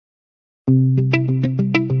Welcome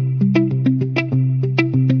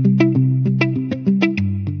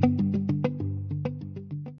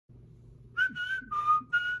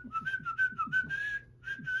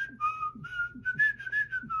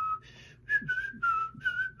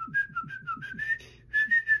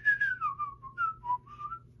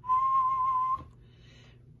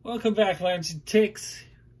back, Loungetics.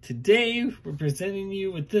 Today we're presenting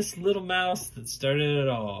you with this little mouse that started it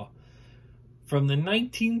all. From the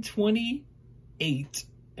 1928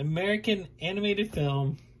 American animated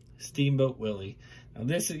film, Steamboat Willie. Now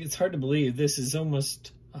it's hard to believe, this is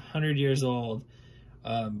almost 100 years old.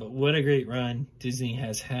 But what a great run Disney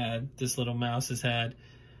has had, this little mouse has had.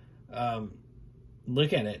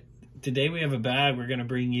 Look at it. Today we have a bag we're going to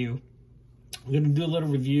bring you. We're going to do a little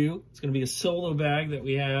review. It's going to be a solo bag that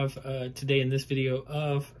we have today in this video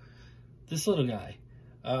of this little guy.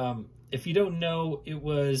 If you don't know, it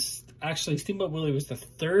was actually Steamboat Willie was the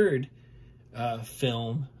third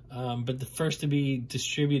film, but the first to be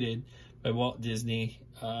distributed by Walt Disney.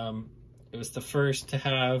 It was the first to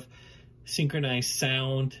have synchronized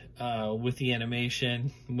sound with the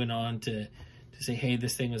animation. Went on to say, hey,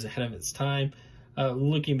 this thing was ahead of its time.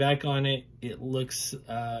 Looking back on it, it looks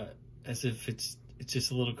as if it's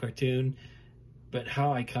just a little cartoon, but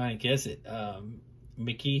how iconic is it?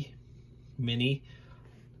 Minnie,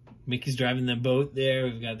 Mickey's driving the boat there.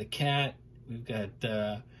 We've got the cat, we've got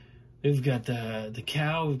the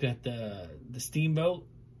cow, we've got the steamboat.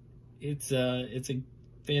 It's a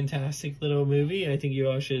fantastic little movie. I think you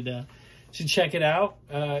all should check it out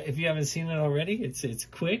if you haven't seen it already. It's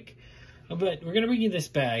quick. But we're gonna bring you this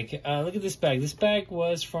bag. Look at this bag. This bag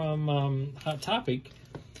was from Hot Topic.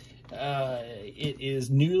 It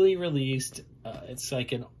is newly released. It's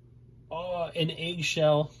like an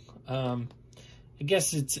eggshell. I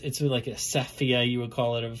guess it's like a sepia, you would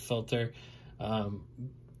call it, of a filter.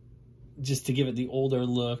 Just to give it the older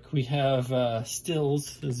look. We have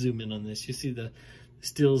stills. Let's zoom in on this. You see the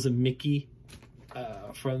stills of Mickey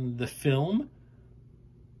from the film.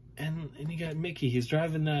 And you got Mickey. He's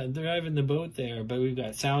driving the boat there. But we've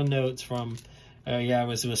got sound notes from. Yeah, I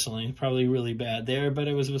was whistling. Probably really bad there, but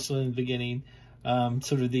I was whistling in the beginning.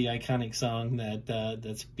 Sort of the iconic song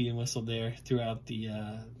that's being whistled there throughout the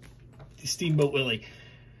Steamboat Willie.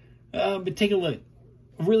 But take a look.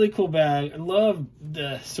 Really cool bag. I love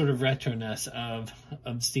the sort of retroness of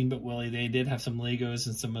Steamboat Willie. They did have some Legos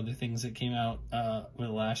and some other things that came out with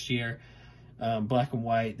last year. Black and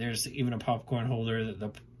white. There's even a popcorn holder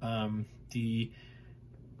that the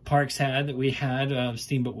Parks had, that we had.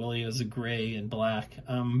 Steamboat Willie is a gray and black,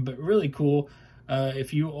 but really cool.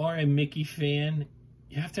 If you are a Mickey fan,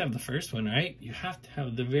 you have to have the first one, right? You have to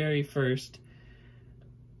have the very first,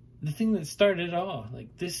 the thing that started it all.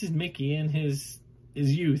 Like, this is Mickey in his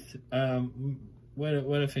youth. What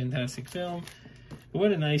a fantastic film.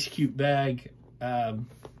 What a nice, cute bag.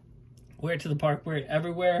 Wear it to the park, wear it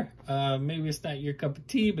everywhere. Maybe it's not your cup of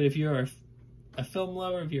tea, but if you're a film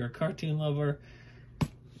lover, if you're a cartoon lover,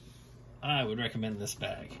 I would recommend this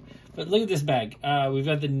bag. But look at this bag. We've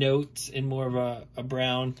got the notes in more of a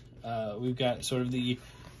brown. We've got sort of the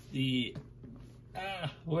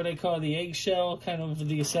what I call the eggshell, kind of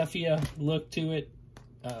the sepia look to it.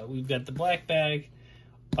 We've got the black bag,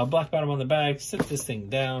 a black bottom on the bag. Set this thing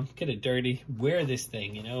down, get it dirty, wear this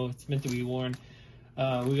thing, you know, it's meant to be worn.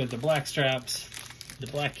 We got the black straps, the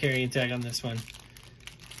black carrying tag on this one.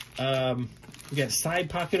 We got a side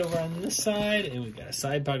pocket over on this side, and we've got a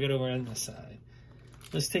side pocket over on this side.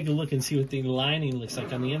 Let's take a look and see what the lining looks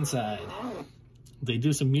like on the inside. They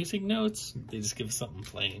do some music notes. They just give us something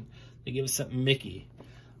plain. They give us something Mickey.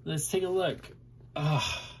 Let's take a look.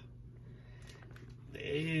 Oh,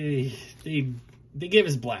 they gave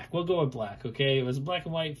us black. We'll go with black, okay? It was a black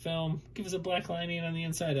and white film. Give us a black lining on the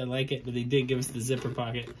inside. I like it, but they did give us the zipper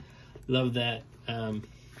pocket. Love that.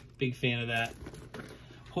 Big fan of that.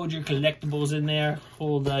 Hold your collectibles in there.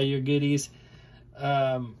 Hold your goodies.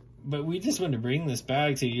 But we just wanted to bring this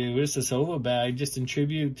bag to you. It's a solo bag, just in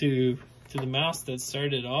tribute to the mouse that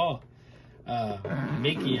started it all.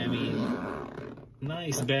 Mickey, I mean,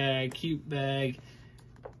 nice bag, cute bag.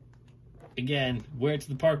 Again, wear it to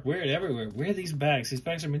the park, wear it everywhere. Wear these bags. These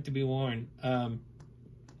bags are meant to be worn. But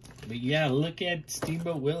yeah, look at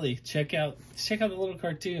Steamboat Willie. Check out the little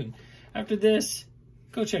cartoon. After this,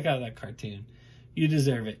 go check out that cartoon. You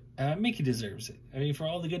deserve it. Mickey deserves it. I mean, for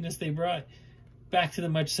all the goodness they brought back to the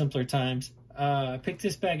much simpler times. I picked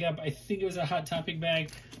this bag up. I think it was a Hot Topic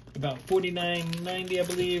bag, about $49.90, I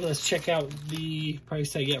believe. Let's check out the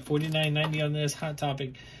price tag. Yeah, $49.90 on this Hot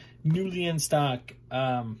Topic, newly in stock.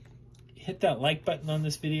 Hit that like button on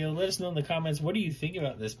this video. Let us know in the comments, what do you think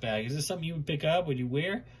about this bag? Is this something you would pick up? Would you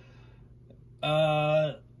wear?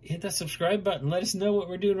 hit that subscribe button. Let us know what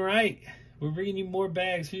we're doing right. We're bringing you more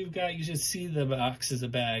bags. We've got, you should see the boxes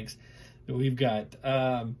of bags that we've got.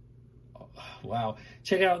 Wow.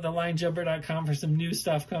 Check out thelionjumper.com for some new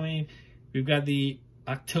stuff coming. We've got the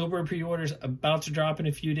October pre-orders about to drop in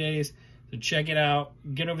a few days. So check it out.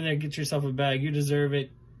 Get over there, get yourself a bag. You deserve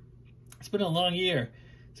it. It's been a long year.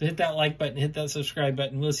 So hit that like button, hit that subscribe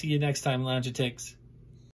button. We'll see you next time, Loungetics.